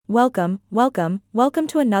Welcome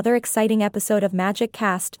to another exciting episode of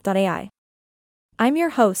MagicCast.ai. I'm your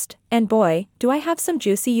host, and boy, do I have some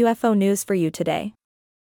juicy UFO news for you today.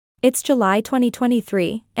 It's July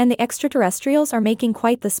 2023, and the extraterrestrials are making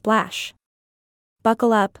quite the splash.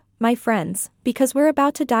 Buckle up, my friends, because we're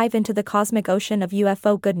about to dive into the cosmic ocean of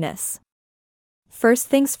UFO goodness. First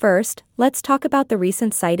things first, let's talk about the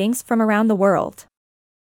recent sightings from around the world.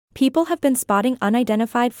 People have been spotting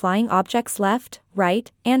unidentified flying objects left,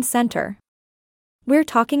 right, and center. We're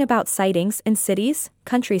talking about sightings in cities,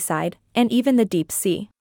 countryside, and even the deep sea.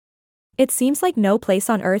 It seems like no place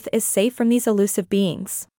on Earth is safe from these elusive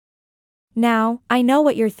beings. Now, I know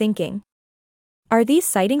what you're thinking. Are these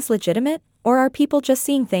sightings legitimate, or are people just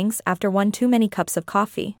seeing things after one too many cups of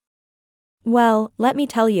coffee? Well, let me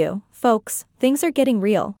tell you, folks, things are getting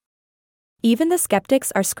real. Even the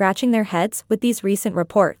skeptics are scratching their heads with these recent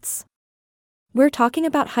reports. We're talking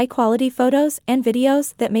about high-quality photos and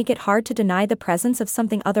videos that make it hard to deny the presence of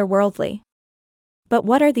something otherworldly. But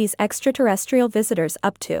what are these extraterrestrial visitors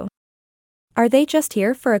up to? Are they just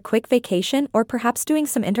here for a quick vacation or perhaps doing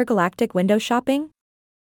some intergalactic window shopping?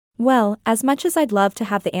 Well, as much as I'd love to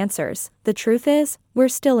have the answers, the truth is, we're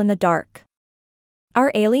still in the dark.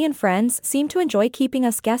 Our alien friends seem to enjoy keeping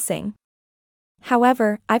us guessing.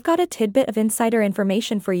 However, I've got a tidbit of insider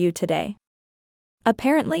information for you today.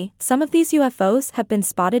 Apparently, some of these UFOs have been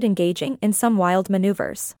spotted engaging in some wild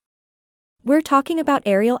maneuvers. We're talking about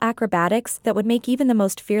aerial acrobatics that would make even the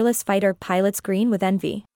most fearless fighter pilots green with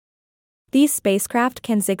envy. These spacecraft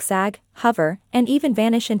can zigzag, hover, and even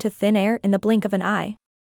vanish into thin air in the blink of an eye.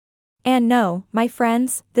 And no, my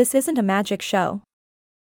friends, this isn't a magic show.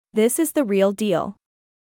 This is the real deal.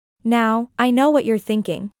 Now, I know what you're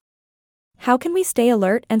thinking. How can we stay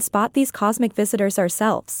alert and spot these cosmic visitors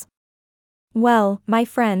ourselves? Well, my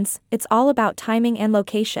friends, it's all about timing and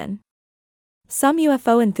location. Some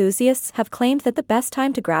UFO enthusiasts have claimed that the best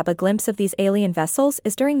time to grab a glimpse of these alien vessels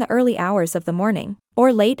is during the early hours of the morning,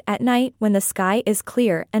 or late at night when the sky is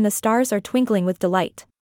clear and the stars are twinkling with delight.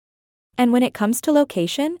 And when it comes to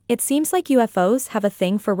location, it seems like UFOs have a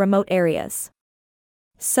thing for remote areas.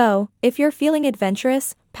 So, if you're feeling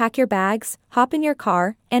adventurous, pack your bags, hop in your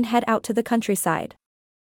car, and head out to the countryside.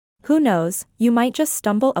 Who knows, you might just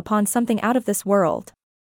stumble upon something out of this world.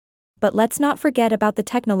 But let's not forget about the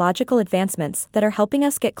technological advancements that are helping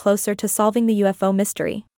us get closer to solving the UFO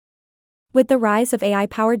mystery. With the rise of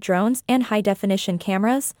AI-powered drones and high-definition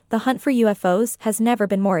cameras, the hunt for UFOs has never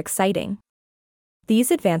been more exciting.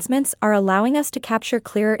 These advancements are allowing us to capture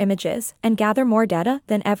clearer images and gather more data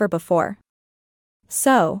than ever before.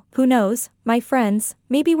 So, who knows, my friends,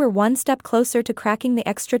 maybe we're one step closer to cracking the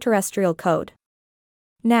extraterrestrial code.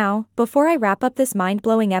 Now, before I wrap up this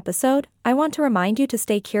mind-blowing episode, I want to remind you to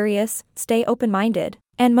stay curious, stay open-minded,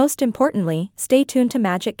 and most importantly, stay tuned to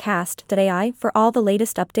MagicCast.ai for all the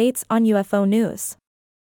latest updates on UFO news.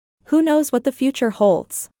 Who knows what the future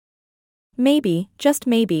holds? Maybe, just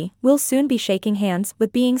maybe, we'll soon be shaking hands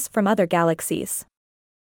with beings from other galaxies.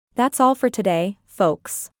 That's all for today,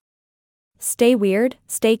 folks. Stay weird,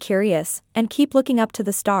 stay curious, and keep looking up to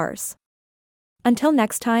the stars. Until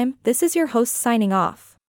next time, this is your host signing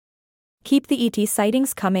off. Keep the ET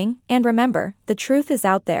sightings coming, and remember, the truth is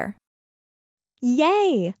out there.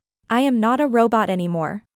 Yay! I am not a robot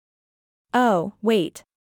anymore. Oh, wait.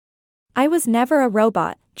 I was never a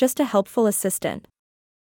robot, just a helpful assistant.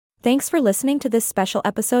 Thanks for listening to this special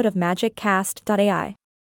episode of MagicCast.ai.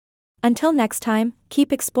 Until next time,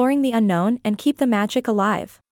 keep exploring the unknown and keep the magic alive.